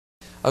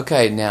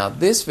Okay, now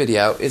this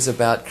video is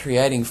about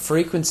creating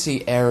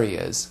frequency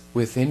areas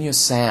within your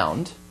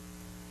sound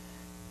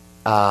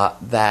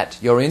that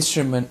your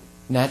instrument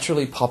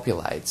naturally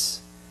populates,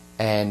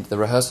 and the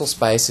rehearsal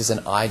space is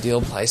an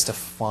ideal place to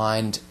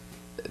find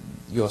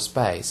your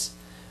space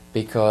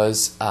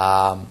because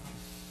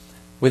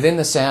within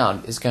the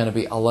sound is going to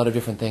be a lot of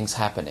different things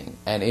happening,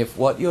 and if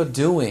what you're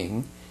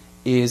doing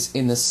is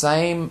in the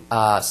same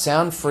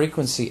sound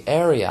frequency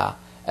area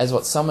as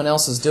what someone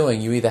else is doing,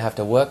 you either have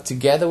to work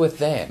together with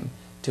them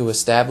to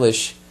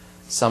establish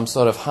some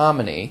sort of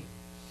harmony,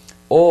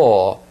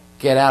 or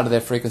get out of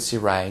their frequency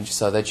range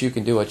so that you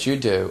can do what you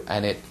do,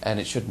 and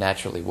it should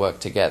naturally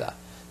work together.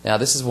 Now,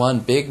 this is one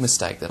big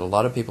mistake that a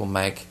lot of people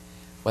make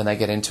when they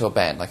get into a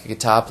band. Like a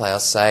guitar player will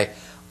say,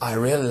 "I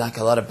really like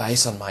a lot of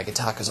bass on my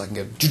guitar because I can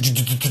go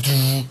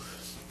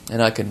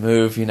and I can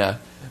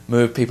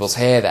move people's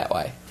hair that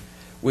way,"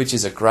 which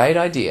is a great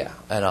idea,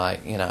 and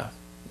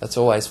that's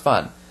always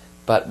fun.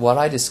 But what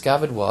I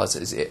discovered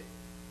is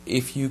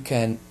if you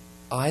can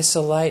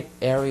isolate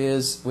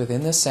areas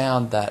within the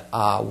sound that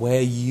are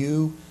where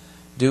you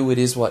do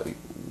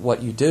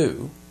what you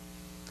do,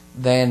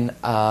 then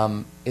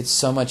it's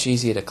so much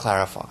easier to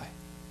clarify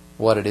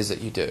what it is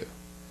that you do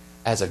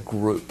as a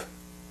group.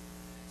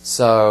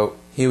 So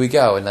here we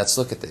go, and let's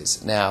look at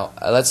this. Now,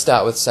 let's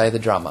start with, say, the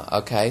drummer.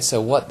 Okay,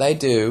 so what they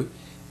do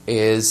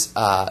is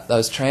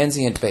those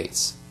transient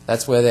beats.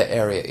 That's where their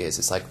area is.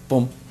 It's like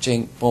boom,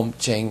 ching,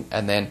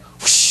 and then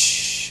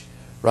whoosh,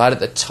 right at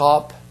the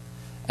top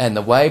and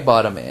the way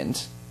bottom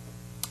end,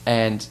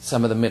 and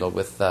some of the middle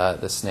with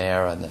the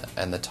snare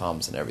and the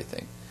toms and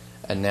everything.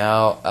 And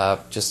now,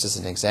 just as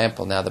an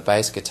example, now the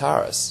bass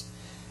guitarist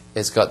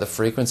has got the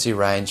frequency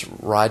range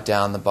right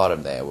down the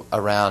bottom there,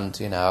 around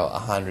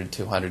 100,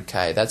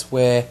 200k. That's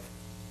where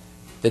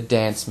the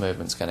dance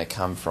movement's going to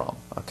come from.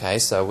 Okay,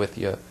 so with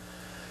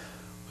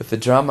the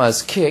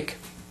drummer's kick,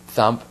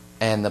 thump,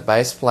 and the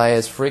bass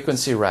player's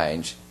frequency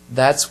range,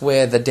 that's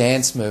where the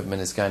dance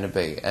movement is going to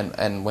be.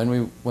 And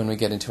when we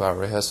get into our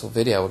rehearsal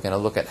video, we're going to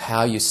look at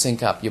how you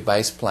sync up your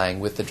bass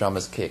playing with the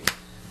drummer's kick,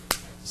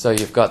 so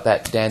you've got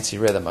that dancey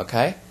rhythm.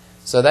 Okay,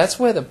 so that's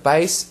where the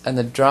bass and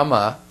the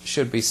drummer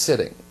should be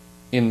sitting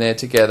in there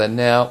together.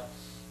 Now,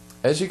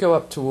 as you go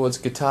up towards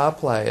guitar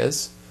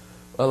players,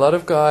 a lot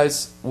of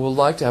guys will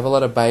like to have a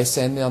lot of bass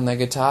end on their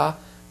guitar,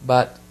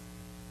 but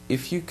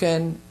if you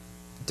can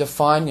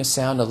define your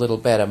sound a little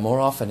better, more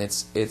often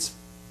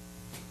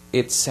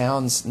it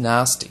sounds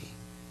nasty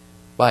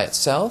by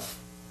itself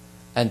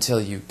until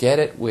you get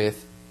it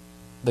with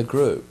the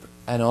group,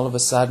 and all of a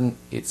sudden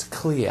it's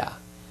clear.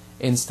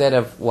 Instead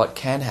of what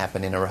can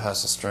happen in a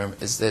rehearsal room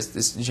is there's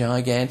this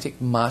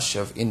gigantic mush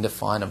of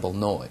indefinable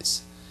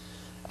noise,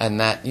 and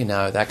that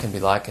that can be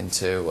likened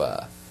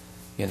to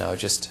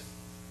just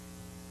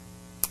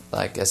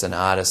like as an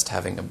artist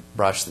having a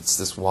brush that's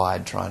this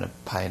wide trying to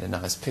paint a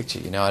nice picture.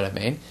 You know what I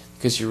mean?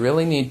 Because you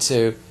really need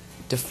to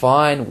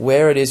define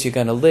where it is you're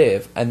going to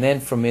live, and then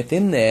from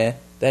within there,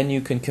 then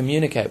you can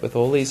communicate with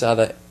all these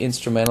other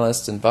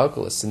instrumentalists and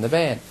vocalists in the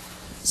band.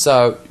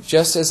 So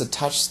just as a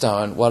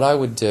touchstone, what I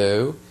would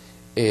do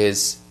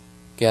is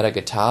get a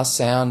guitar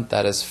sound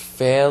that is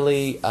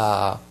fairly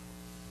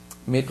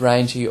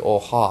mid-rangey or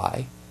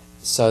high,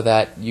 so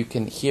that you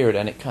can hear it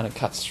and it kind of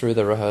cuts through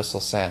the rehearsal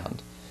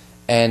sound.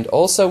 And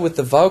also with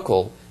the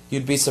vocal,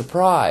 you'd be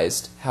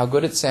surprised how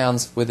good it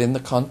sounds within the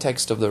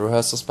context of the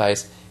rehearsal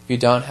space if you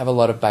don't have a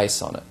lot of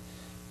bass on it.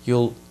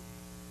 You'll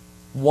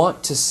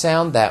want to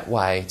sound that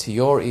way to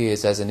your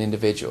ears as an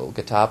individual.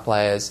 Guitar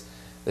players,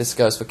 this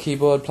goes for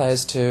keyboard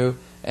players too,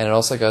 and it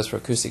also goes for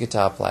acoustic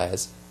guitar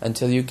players,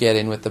 until you get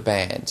in with the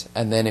band.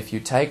 And then if you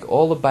take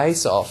all the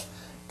bass off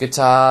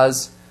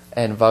guitars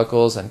and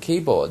vocals and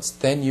keyboards,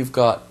 then you've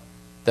got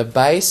the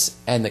bass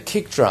and the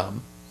kick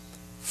drum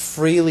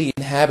freely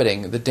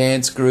inhabiting the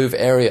dance groove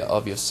area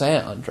of your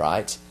sound,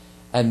 right?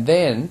 And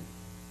then,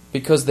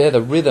 because they're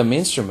the rhythm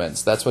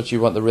instruments, that's what you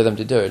want the rhythm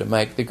to do, to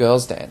make the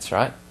girls dance,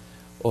 right?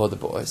 Or the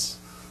boys.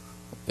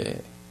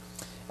 Yeah.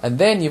 And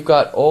then you've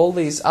got all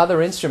these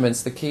other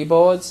instruments, the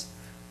keyboards,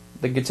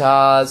 the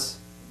guitars,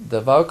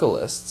 the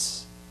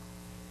vocalists,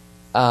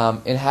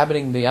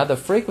 inhabiting the other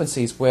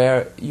frequencies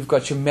where you've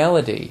got your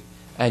melody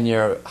and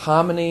your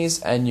harmonies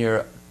and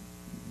your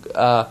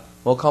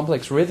more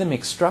complex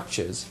rhythmic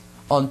structures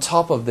on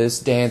top of this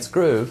dance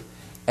groove,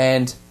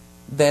 and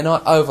they're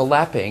not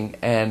overlapping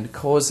and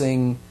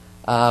causing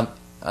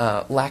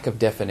lack of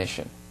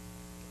definition.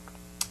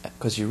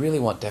 Because you really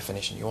want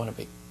definition. You want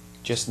to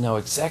just know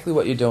exactly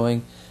what you're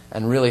doing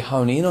and really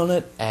hone in on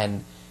it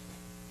and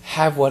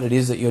have what it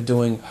is that you're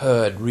doing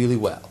heard really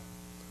well.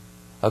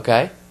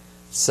 Okay?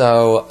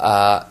 So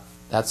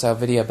that's our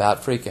video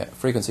about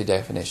frequency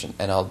definition,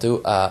 and I'll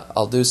do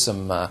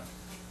some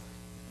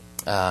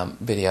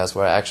videos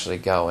where I actually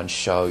go and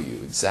show you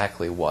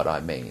exactly what I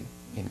mean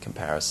in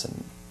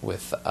comparison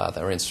with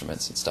other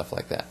instruments and stuff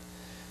like that.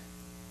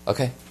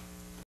 Okay?